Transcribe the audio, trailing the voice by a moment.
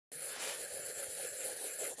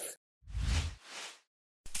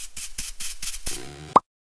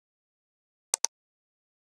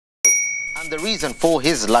And the reason for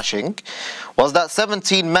his lashing was that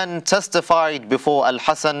 17 men testified before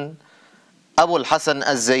Al-Hasan, Abu al-Hasan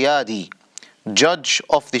al-Zayadi, judge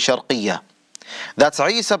of the Sharqiyya, that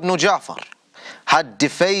Isa ibn Ja'far had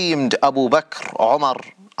defamed Abu Bakr, Umar,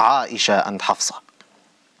 Aisha and Hafsa.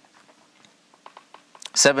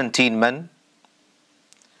 17 men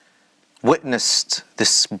witnessed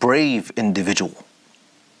this brave individual,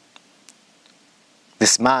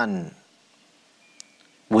 this man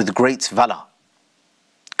with great valor,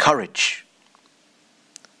 courage,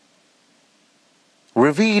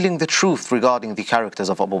 revealing the truth regarding the characters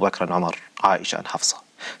of Abu Bakr and Umar, Aisha and Hafsa,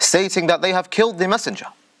 stating that they have killed the messenger,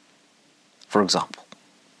 for example.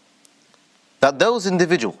 That those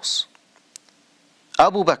individuals,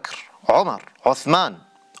 Abu Bakr, Umar, Uthman,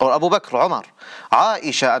 or Abu Bakr, Umar,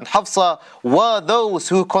 Aisha and Hafsa were those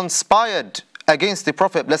who conspired against the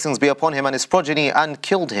Prophet, blessings be upon him, and his progeny, and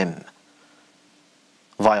killed him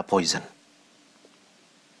via poison.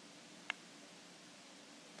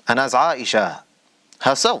 And as Aisha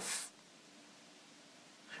herself,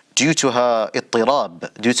 due to her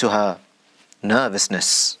ittirab, due to her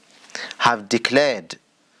nervousness, have declared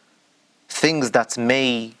things that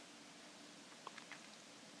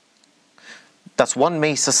one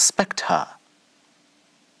may suspect her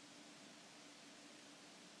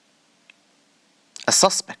a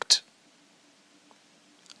suspect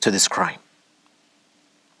to this crime.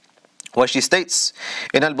 Where she states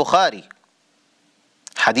in al-Bukhari,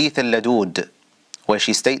 Hadith al-Ladud, where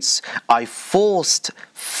she states, I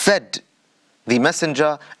fed the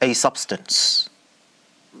messenger a substance.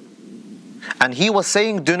 And he was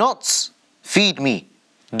saying, do not feed me,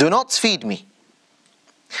 do not feed me.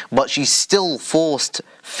 But she still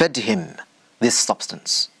fed him this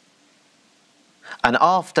substance. And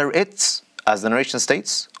after it, as the narration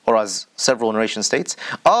states, or as several narrations states,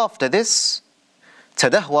 after this,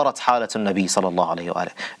 تدهورت حالة النبي صلى الله عليه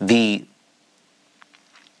وآله.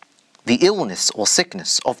 The illness or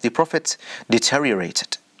sickness of the Prophet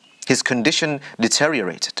deteriorated. His condition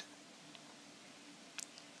deteriorated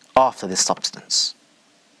after this substance.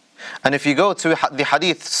 And if you go to the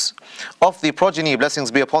hadiths of the progeny,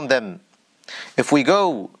 blessings be upon them, if we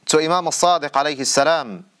go to Imam al-Sadiq alayhi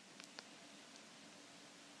salam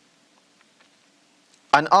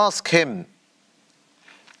and ask him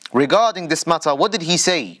regarding this matter, what did he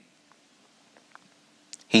say?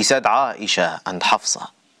 He said, Aisha and Hafsa,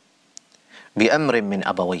 بِأَمْرٍ مِّنْ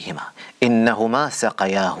أَبَوَيْهِمَا إِنَّهُمَا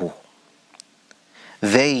سَقَيَاهُ.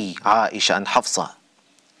 They, Aisha and Hafsa,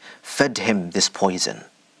 fed him this poison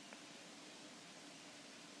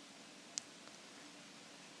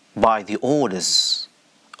by the orders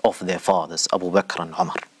of their fathers, Abu Bakr and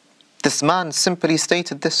Umar. This man simply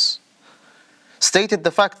stated this. Stated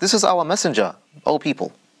the fact, this is our messenger, O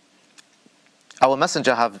people. Our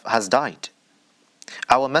messenger has died.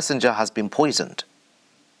 Our messenger has been poisoned.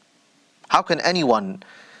 How can anyone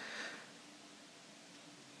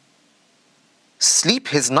sleep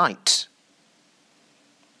his night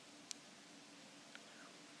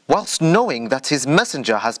whilst knowing that his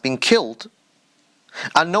messenger has been killed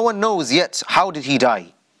and no one knows yet how did he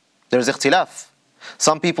die? There is ikhtilaf.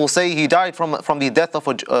 Some people say he died from the death of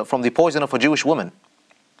from the poison of a Jewish woman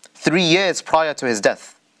 3 years prior to his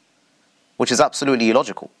death, which is absolutely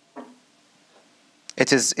illogical.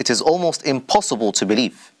 It is almost impossible to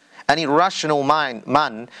believe. Any rational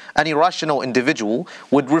man, any rational individual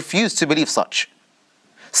would refuse to believe such,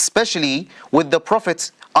 especially with the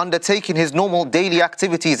Prophet undertaking his normal daily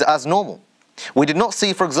activities as normal. We did not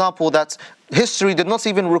see, for example, that history did not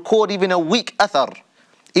even record even a weak athar,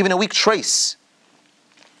 even a weak trace,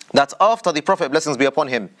 that after the Prophet, blessings be upon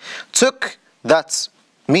him, took that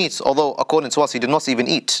meat, although according to us he did not even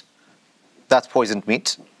eat that poisoned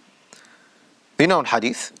meat. You know in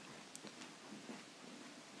hadith,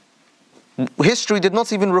 history did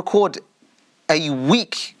not even record a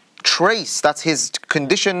weak trace that his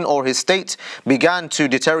condition or his state began to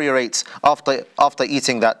deteriorate after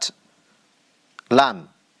eating that lamb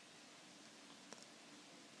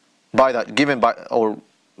given by or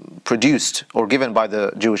produced or given by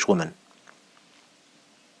the Jewish woman.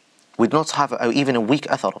 We do not have even a weak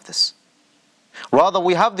athar of this. Rather,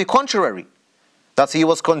 we have the contrary, that he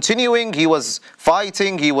was continuing, he was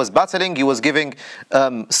fighting, he was battling, he was giving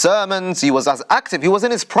sermons, he was as active, he was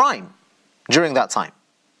in his prime during that time.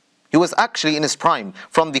 He was actually in his prime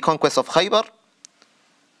from the conquest of Khaybar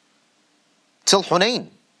till Hunayn.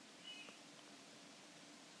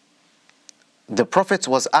 The Prophet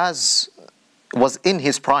was in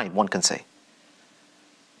his prime, one can say.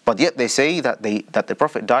 But yet they say that the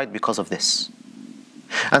Prophet died because of this.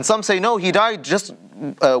 And some say no, he died just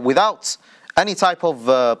without any type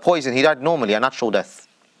of poison. He died normally, a natural death.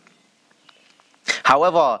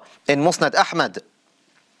 However, in Musnad Ahmad,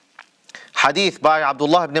 hadith by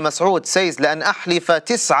Abdullah ibn Mas'ud says, لَأَنْ أَحْلِفَ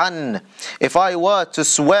تِسْعًا, if I were to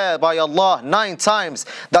swear by Allah 9 times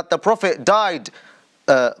that the Prophet died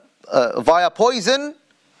via poison,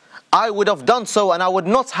 I would have done so, and I would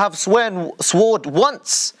not have sworn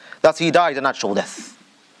once that he died a natural death.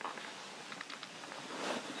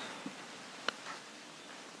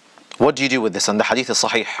 What do you do with this? And the hadith is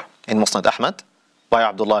sahih in Musnad Ahmad by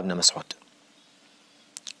Abdullah ibn Mas'ud.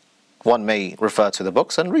 One may refer to the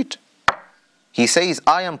books and read. He says,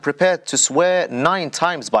 I am prepared to swear 9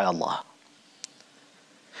 times by Allah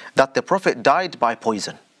that the Prophet died by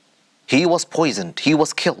poison. He was poisoned, he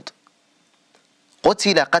was killed.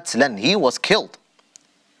 قُتِلَ قَتْلًا, he was killed.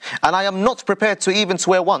 And I am not prepared to even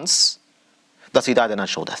swear once that he died a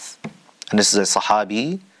natural death. And this is a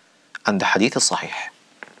Sahabi, and the hadith is sahih.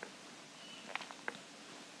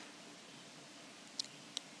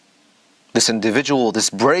 This individual, this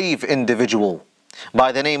brave individual,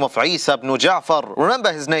 by the name of Isa ibn Ja'far,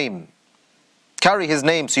 remember his name. Carry his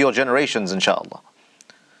name to your generations, inshallah.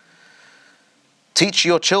 Teach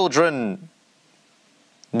your children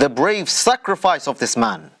the brave sacrifice of this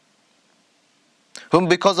man, whom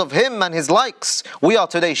because of him and his likes, we are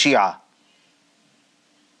today Shia.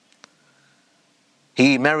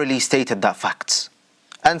 He merrily stated that fact,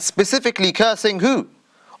 and specifically cursing who?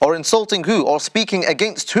 Or insulting who? Or speaking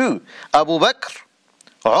against who? Abu Bakr,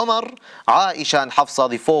 Umar, Aisha and Hafsa,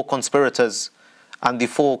 the 4 conspirators and the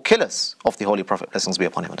 4 killers of the Holy Prophet. Blessings be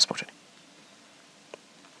upon him and his progeny.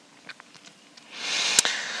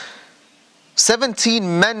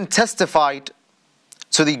 17 men testified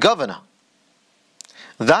to the governor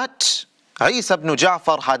that Isa ibn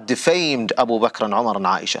Ja'far had defamed Abu Bakr and Umar and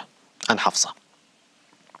Aisha and Hafsa,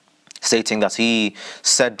 stating that he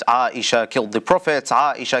said Aisha killed the Prophet,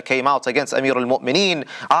 Aisha came out against Amir al-Mu'mineen,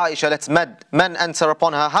 Aisha let men enter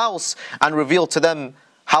upon her house and revealed to them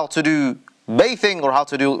how to do bathing or how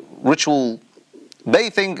to do ritual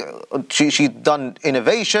bathing. She done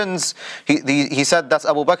innovations. He said that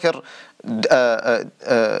Abu Bakr,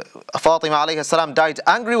 Fatima alayhi salam died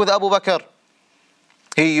angry with Abu Bakr.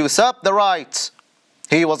 He usurped the right.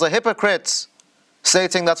 He was a hypocrite,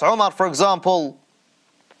 stating that Umar, for example,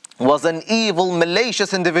 was an evil,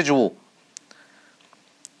 malicious individual,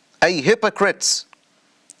 a hypocrite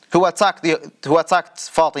who attacked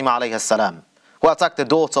Fatima alayhi salam, who attacked the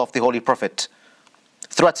daughter of the Holy Prophet,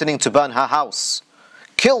 threatening to burn her house,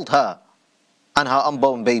 killed her and her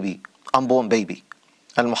unborn baby,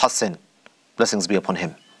 al-Muhassin, blessings be upon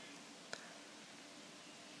him.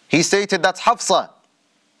 He stated that Hafsa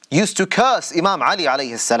used to curse Imam Ali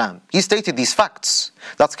alayhi salam. He stated these facts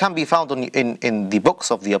that can be found in the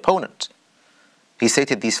books of the opponent. He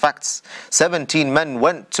stated these facts. 17 men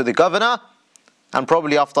went to the governor, and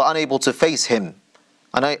probably after unable to face him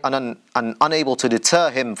and unable to deter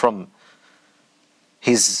him from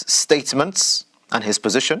his statements and his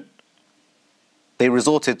position, they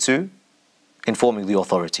resorted to informing the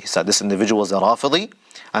authorities that this individual is a Rafidi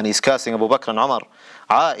and he's cursing Abu Bakr and Umar,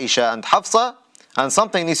 Aisha and Hafsa, and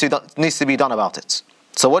something needs to be done about it.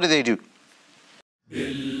 So what do?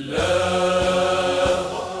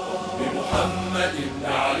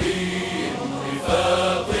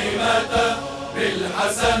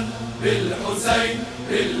 بالحسن بالحسين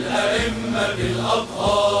بالأئمة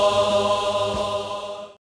الأطهار